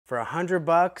For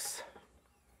 $100,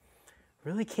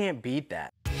 really can't beat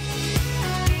that.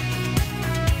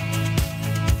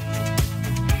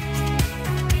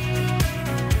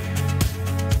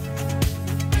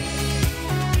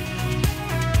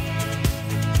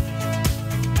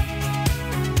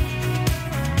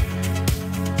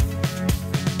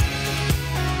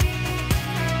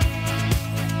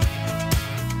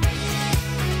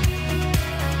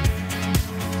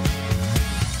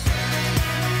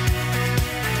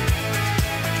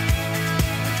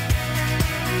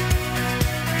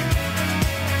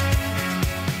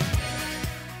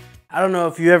 I don't know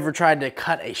if you ever tried to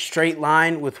cut a straight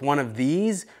line with one of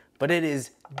these, but it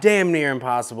is damn near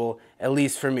impossible, at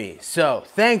least for me. So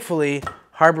thankfully,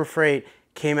 Harbor Freight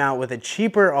came out with a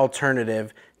cheaper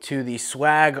alternative to the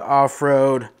Swag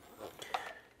off-road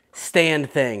stand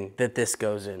thing that this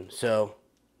goes in. So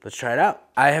let's try it out.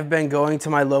 I have been going to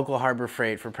my local Harbor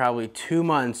Freight for probably 2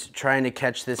 months trying to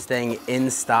catch this thing in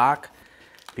stock,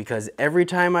 because every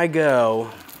time I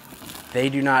go, they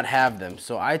do not have them.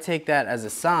 So I take that as a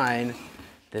sign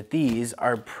that these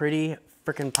are pretty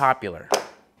freaking popular.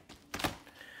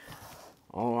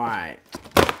 All right.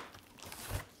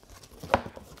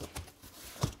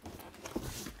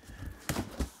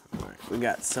 All right, we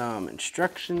got some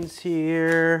instructions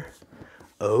here.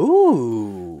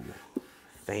 Oh,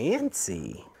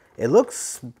 fancy. It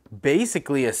looks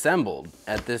basically assembled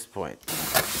at this point.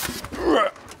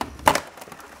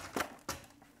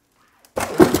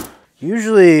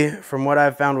 Usually, from what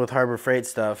I've found with Harbor Freight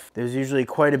stuff, there's usually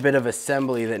quite a bit of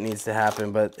assembly that needs to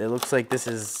happen, but it looks like this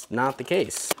is not the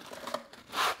case.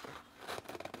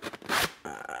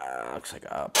 Looks like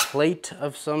a plate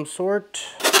of some sort.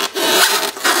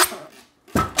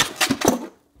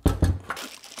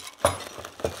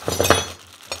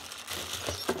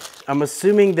 I'm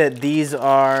assuming that these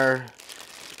are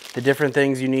the different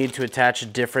things you need to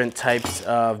attach different types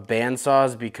of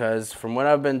bandsaws, because from what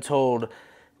I've been told,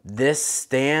 this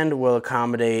stand will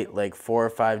accommodate like 4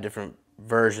 or 5 different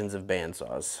versions of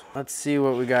bandsaws. Let's see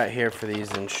what we got here for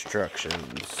these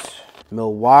instructions.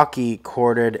 Milwaukee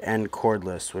corded and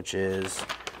cordless, which is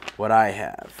what I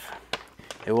have.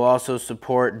 It will also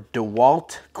support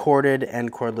DeWalt corded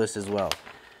and cordless as well.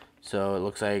 So it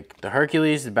looks like the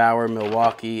Hercules, the Bauer,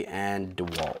 Milwaukee, and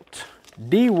DeWalt.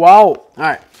 DeWalt! All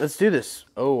right, let's do this.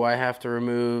 Oh, I have to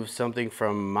remove something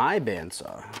from my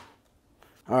bandsaw.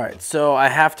 All right, so I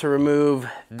have to remove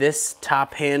this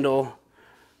top handle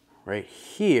right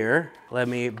here. Let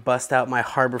me bust out my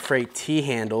Harbor Freight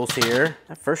T-handles here.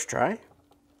 That first try.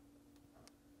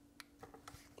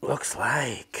 Looks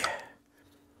like.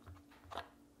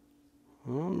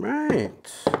 All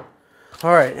right.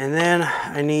 All right, and then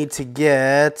I need to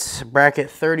get bracket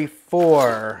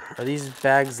 34. Are these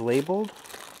bags labeled?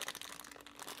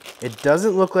 It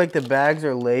doesn't look like the bags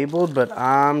are labeled, but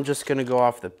I'm just gonna go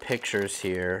off the pictures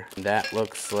here. That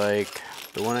looks like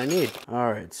the one I need.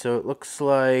 All right, so it looks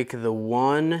like the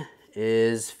one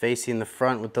is facing the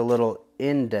front with the little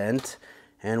indent,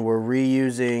 and we're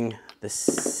reusing the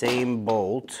same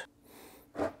bolt.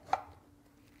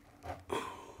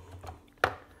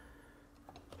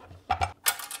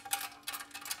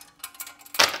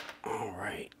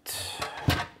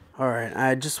 All right,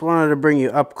 I just wanted to bring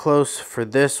you up close for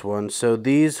this one. So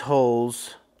these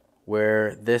holes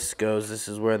where this goes, this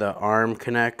is where the arm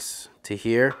connects to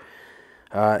here.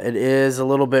 It is a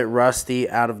little bit rusty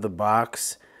out of the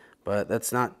box, but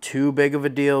that's not too big of a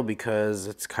deal because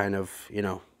it's kind of, you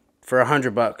know, for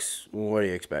 $100, what do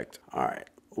you expect? All right,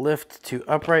 lift to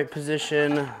upright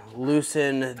position,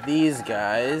 loosen these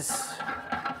guys.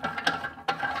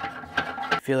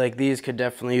 I feel like these could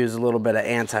definitely use a little bit of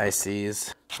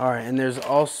anti-seize. All right, and there's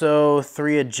also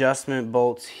 3 adjustment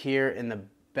bolts here in the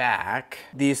back.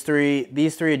 These three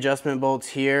adjustment bolts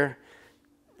here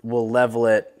will level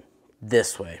it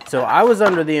this way. So I was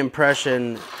under the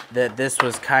impression that this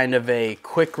was kind of a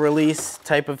quick release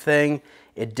type of thing.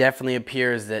 It definitely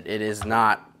appears that it is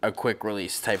not a quick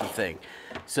release type of thing.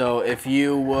 So if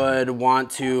you would want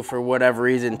to, for whatever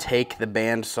reason, take the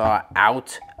bandsaw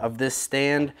out of this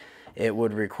stand, it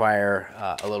would require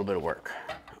a little bit of work.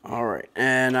 All right,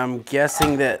 and I'm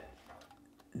guessing that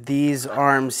these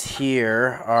arms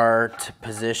here are to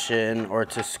position or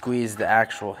to squeeze the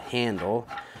actual handle.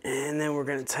 And then we're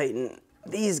gonna tighten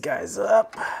these guys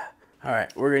up. All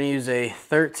right, we're gonna use a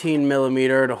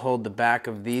 13mm to hold the back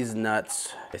of these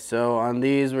nuts. So on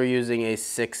these, we're using a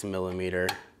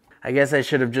 6mm. I guess I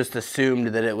should have just assumed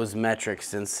that it was metric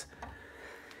since,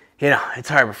 you know, it's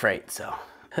Harbor Freight, so.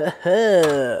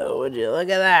 Would you look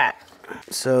at that?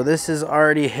 So this is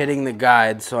already hitting the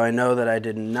guide, so I know that I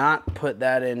did not put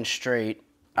that in straight.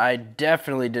 I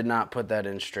definitely did not put that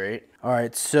in straight. All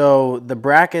right, so the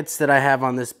brackets that I have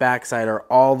on this backside are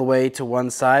all the way to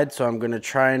one side, so I'm gonna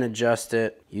try and adjust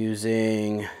it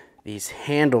using these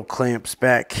handle clamps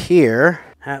back here.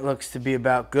 That looks to be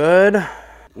about good.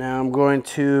 Now I'm going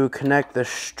to connect the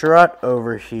strut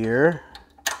over here.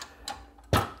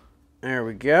 There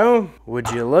we go. Would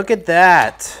you look at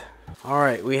that? All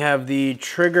right, we have the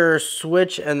trigger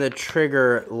switch and the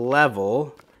trigger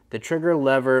level. The trigger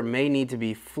lever may need to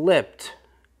be flipped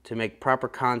to make proper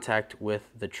contact with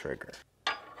the trigger.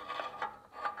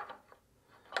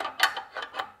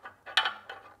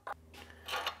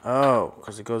 Oh,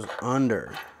 because it goes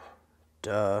under.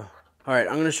 Duh. All right,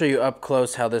 I'm gonna show you up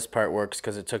close how this part works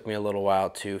because it took me a little while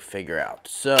to figure out.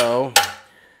 So,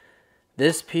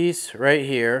 this piece right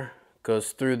here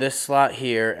goes through this slot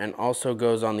here and also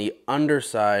goes on the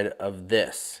underside of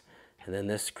this. And then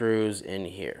this screws in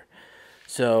here.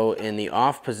 So in the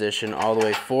off position all the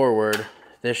way forward,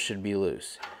 this should be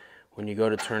loose. When you go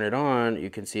to turn it on, you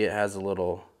can see it has a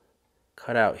little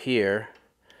cutout here.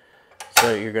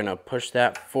 So you're gonna push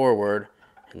that forward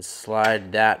and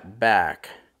slide that back,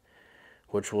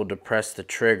 which will depress the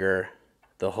trigger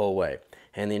the whole way.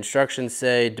 And the instructions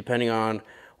say, depending on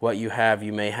what you have,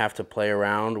 you may have to play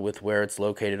around with where it's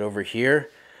located over here.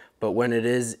 But when it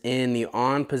is in the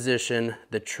on position,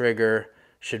 the trigger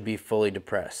should be fully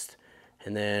depressed.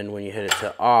 And then when you hit it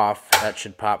to off, that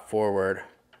should pop forward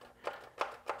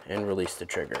and release the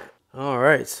trigger. All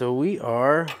right, so we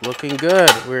are looking good.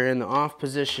 We're in the off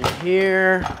position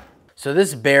here. So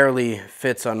this barely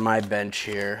fits on my bench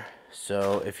here.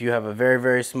 So if you have a very,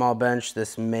 very small bench,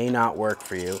 this may not work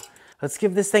for you. Let's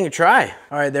give this thing a try.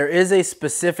 All right, there is a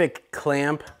specific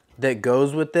clamp that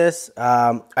goes with this.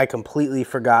 I completely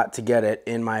forgot to get it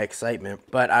in my excitement,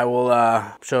 but I will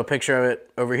show a picture of it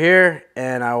over here,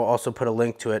 and I will also put a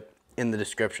link to it in the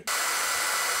description.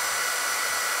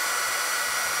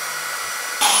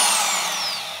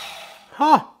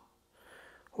 Huh,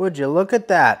 would you look at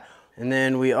that? And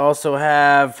then we also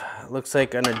have, looks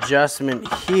like an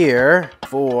adjustment here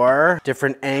for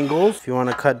different angles. If you want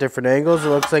to cut different angles, it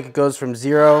looks like it goes from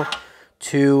 0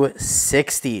 to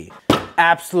 60.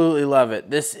 Absolutely love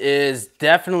it. This is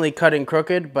definitely cutting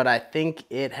crooked, but I think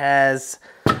it has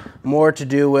more to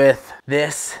do with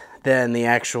this than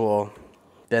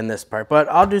this part. But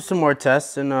I'll do some more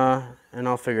tests and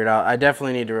I'll figure it out. I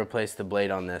definitely need to replace the blade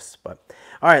on this, but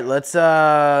all right, let's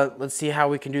see how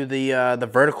we can do the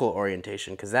vertical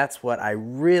orientation, because that's what I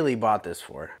really bought this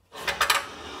for.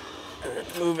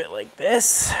 Move it like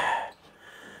this.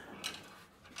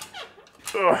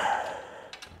 Ugh.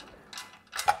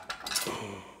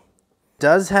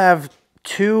 Does have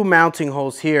 2 mounting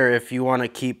holes here if you want to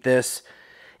keep this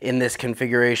in this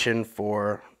configuration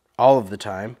for all of the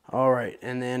time. All right,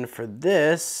 and then for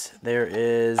this, there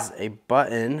is a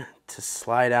button to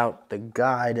slide out the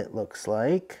guide, it looks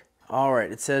like. All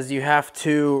right, it says you have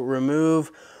to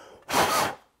remove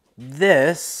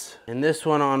this, and this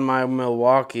one on my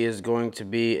Milwaukee is going to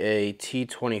be a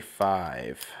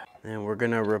T25. And we're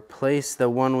gonna replace the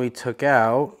one we took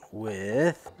out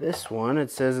with this one. It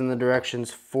says in the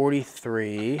directions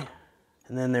 43.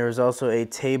 And then there's also a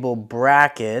table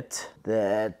bracket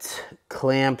that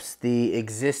clamps the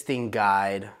existing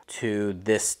guide to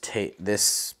this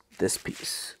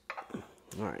piece.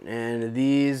 All right, and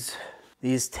these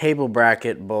table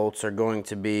bracket bolts are going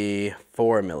to be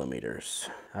 4 millimeters.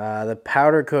 The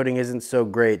powder coating isn't so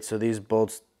great, so these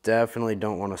bolts definitely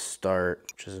don't want to start,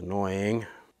 which is annoying.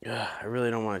 Ugh, I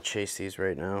really don't want to chase these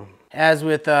right now. As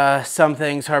with some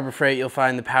things, Harbor Freight, you'll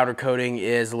find the powder coating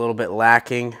is a little bit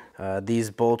lacking. These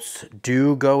bolts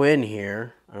do go in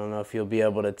here. I don't know if you'll be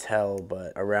able to tell,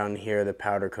 but around here the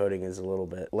powder coating is a little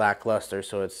bit lackluster,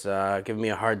 so it's giving me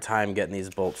a hard time getting these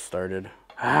bolts started.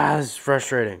 This is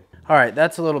frustrating. All right,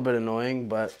 that's a little bit annoying,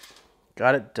 but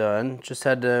got it done. Just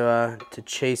had to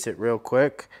chase it real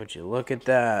quick. Would you look at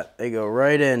that? They go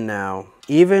right in now.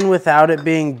 Even without it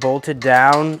being bolted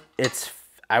down, it's,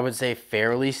 I would say,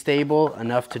 fairly stable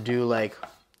enough to do like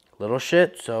little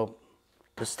shit. So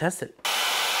let's test it.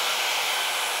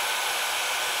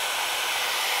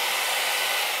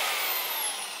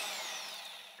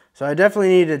 So I definitely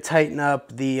need to tighten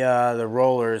up the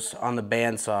rollers on the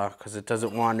bandsaw because it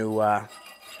doesn't want to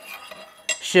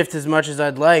shift as much as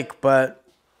I'd like, but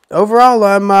overall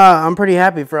I'm pretty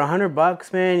happy. For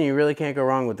 $100, man, you really can't go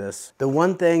wrong with this. The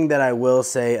one thing that I will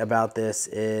say about this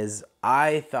is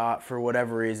I thought for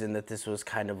whatever reason that this was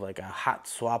kind of like a hot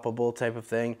swappable type of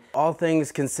thing. All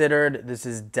things considered, this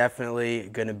is definitely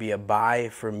gonna be a buy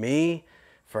for me.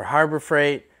 For Harbor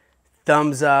Freight,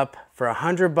 thumbs up. For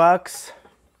 $100,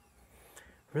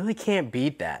 Really can't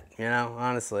beat that, you know,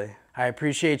 honestly. I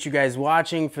appreciate you guys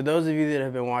watching. For those of you that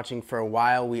have been watching for a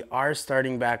while, we are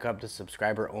starting back up to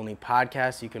subscriber-only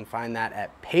podcasts. You can find that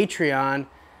at Patreon.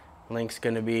 Link's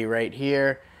gonna be right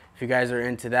here. If you guys are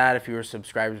into that, if you were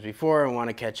subscribers before and want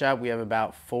to catch up, we have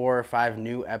about 4 or 5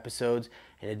 new episodes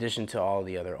in addition to all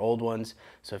the other old ones.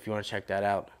 So if you want to check that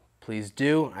out, please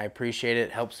do. I appreciate it.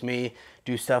 It helps me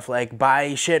do stuff like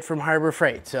buy shit from Harbor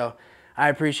Freight. So I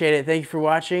appreciate it. Thank you for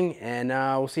watching, and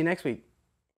we'll see you next week.